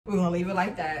We're gonna leave it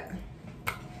like that.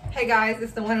 Hey guys,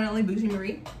 it's the one and only Bougie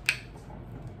Marie.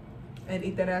 And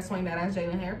eat that ass, swing that ass,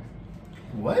 Jalen here.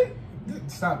 What?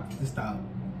 Stop. Just stop.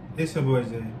 It's your boy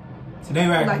Jay. Today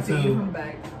we're acting like to from the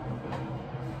back.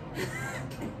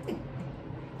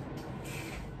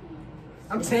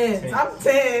 I'm tense. I'm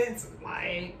tense.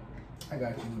 Like, I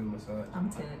got you with a massage. I'm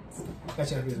tense.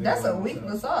 Got you That's a weak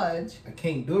massage. I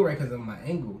can't do it right because of my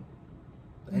angle.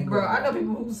 Bro, I know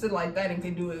people who sit like that and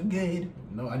can do it good.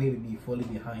 No, I need to be fully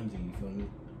behind you, you feel me?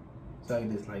 So I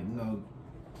just like, you know.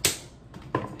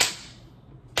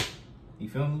 You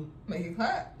feel me? Make it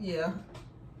clap? Yeah.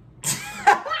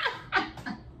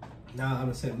 Nah,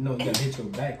 I'm saying, no, you gotta hit your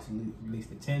back to release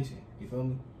the tension. You feel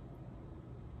me?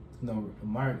 No, the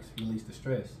marks release the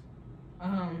stress.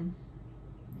 You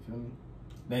feel me?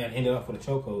 Then I end it off with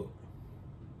a chokehold.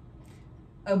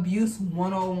 Abuse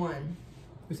 101.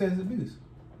 Who says it's abuse?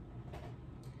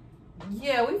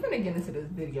 Yeah, we finna get into this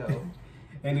video.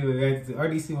 Anyway, back to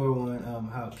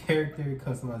RDCworld1, how character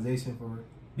customization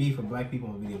be for black people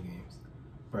in video games.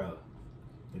 Bro,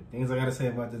 the things I gotta say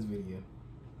about this video.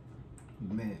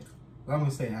 Man, what I'm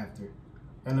gonna say after.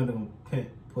 I know they're gonna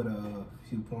put a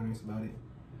few pointers about it.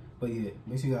 But yeah,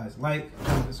 make sure you guys like,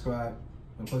 comment, subscribe,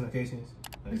 notifications.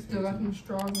 You still got some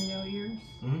straws in your ears?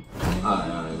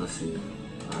 Alright, let's see.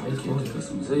 Alright,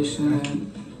 customization.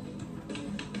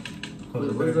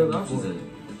 Where's the other options at?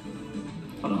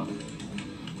 Hold on.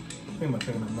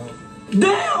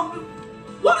 Damn!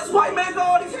 What is white man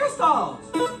got all these hairstyles?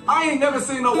 I ain't never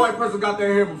seen no white person got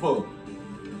their hair before.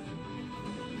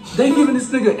 They giving this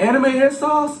nigga anime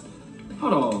hairstyles?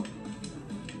 Hold on.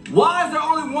 Why is there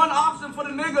only one option for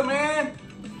the nigga, man?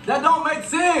 That don't make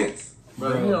sense.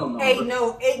 Bro, hell no. Hey,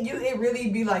 no, it really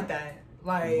be like that.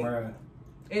 Like, bruh,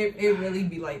 it really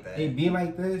be like that. It be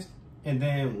like this, and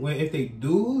then if they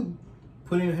do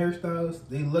put in hairstyles,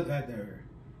 they look at they're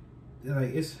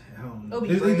like, it's, I don't know.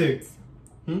 It'll be braids.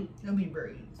 It'll be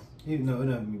braids. No,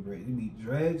 it'll not be braids. It'll be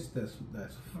dreads that's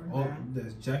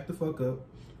jacked the fuck up.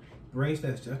 Braids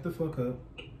that's jacked the fuck up.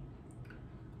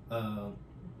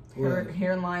 Hairline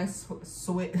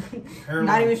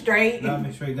not even straight. Not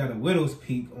even straight. Got a widow's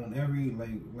peak on every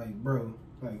like bro.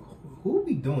 Like who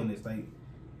be doing this? Like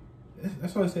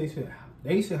that's why I say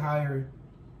they should hire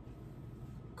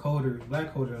coders,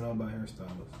 black coders, and all about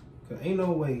hairstylists. Cause ain't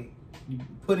no way you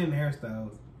put in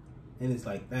hairstyles and it's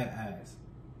like that ass.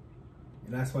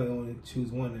 And that's why they only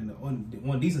choose one, and the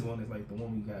one decent one is like the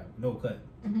one we got no cut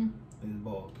and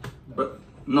bald. But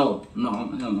no,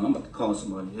 I'm about to call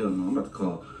somebody. Hell no, I'm about to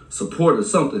call support or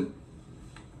something.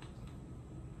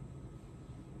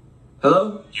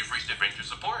 Hello? You've reached Adventure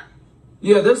Support.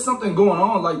 Yeah, there's something going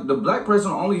on. Like the black person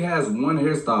only has one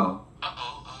hairstyle.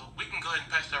 We can go ahead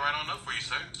and patch that right on up for you,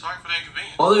 sir. Sorry for the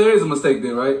inconvenience. Oh, there is a mistake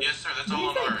then, right? Yes, sir. That's all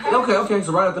on our Okay.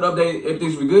 So right after the update, everything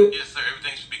should be good? Yes, sir.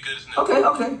 Everything should be good as new.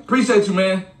 Okay. Appreciate you,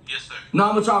 man. Yes, sir. No,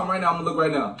 I'm gonna try them right now. I'm gonna look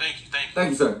right now. Thank you. Thank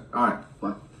you, sir. All right.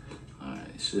 Bye. All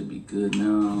right. Should be good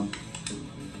now.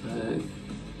 Okay.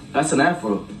 That's an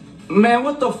afro. Man,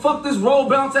 what the fuck? This roll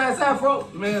bounce ass afro?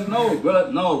 Man, no, bro.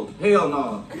 No. Hell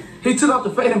no. He took off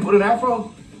the fade and put an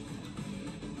afro?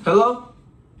 Hello?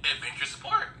 Adventure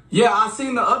Support. Yeah, I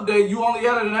seen the update. You only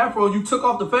added an afro. You took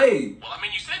off the fade. Well, I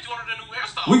mean, you said you wanted a new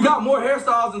hairstyle. We got more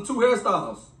hairstyles than 2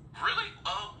 hairstyles. Really?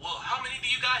 Well, how many do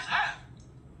you guys have?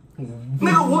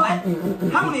 Nigga,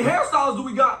 what? How many hairstyles do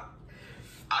we got?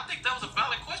 I think that was a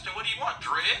valid question. What do you want?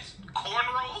 Dreads?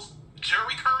 Cornrows?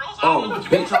 Jerry curls? I don't Oh, know what you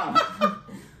big want. time.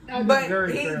 But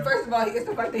first of all, it's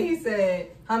the fact that he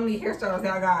said how many hairstyles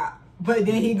y'all got, but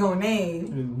then he gonna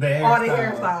name all the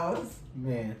hairstyles.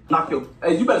 Man, Knock your.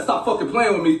 Hey, you better stop fucking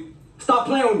playing with me. Stop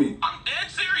playing with me. I'm dead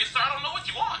serious, sir. I don't know what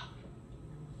you want.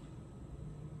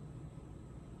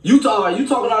 You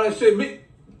talking all that shit.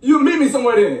 You meet me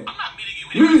somewhere then. I'm not meeting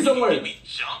you. Meet me somewhere. You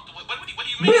jumped. What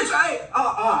do you mean? Bitch,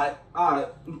 all right.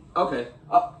 Okay.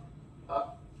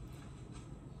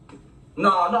 No,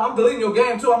 I'm deleting your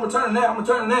game too. I'm returning that.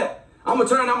 I'm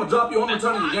gonna drop you. I'm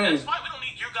returning your game. That's fine. We don't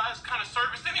need your guys' kind of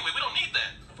service anyway. We don't need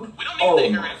that. We don't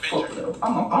need that here at Adventure.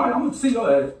 All right, I'm gonna see your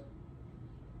ass.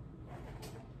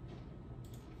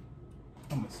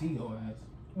 I'm gonna see your ass.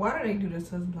 Why do they do this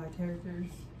to us black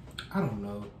characters? I don't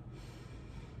know.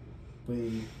 But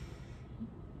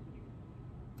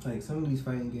like some of these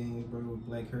fighting games, bro, with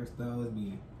black hairstyles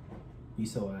be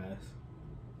so ass.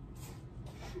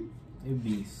 It'd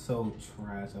be so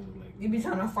trash. I was like, You be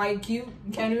trying to fight cute,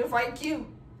 you can't even fight cute.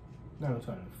 not I'm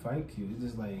trying to fight cute. It's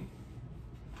just like,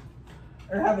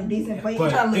 or have a decent plate. but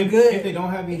Trying to look if, good. if they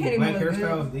don't have any black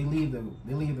hairstyles, good.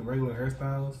 they leave the regular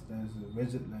hairstyles.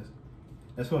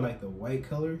 That's for like the white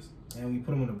colors, and we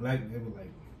put them on the black. They were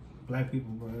like black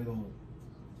people, bro. They don't.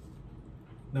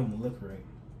 Don't look right.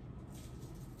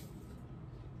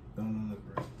 Don't look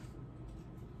right.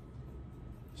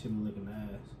 Should be looking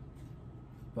ass.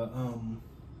 But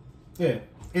yeah,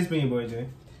 it's been your boy Jay.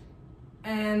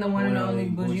 And the one and only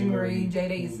Bougie Marie.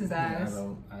 Jada eats his ass. I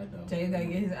don't. Jada gotta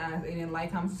get his ass. And then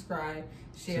like, comment, subscribe,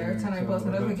 share, turn on post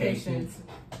notifications.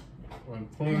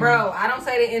 Bro, I don't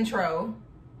say the intro.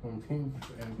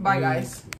 Bye guys.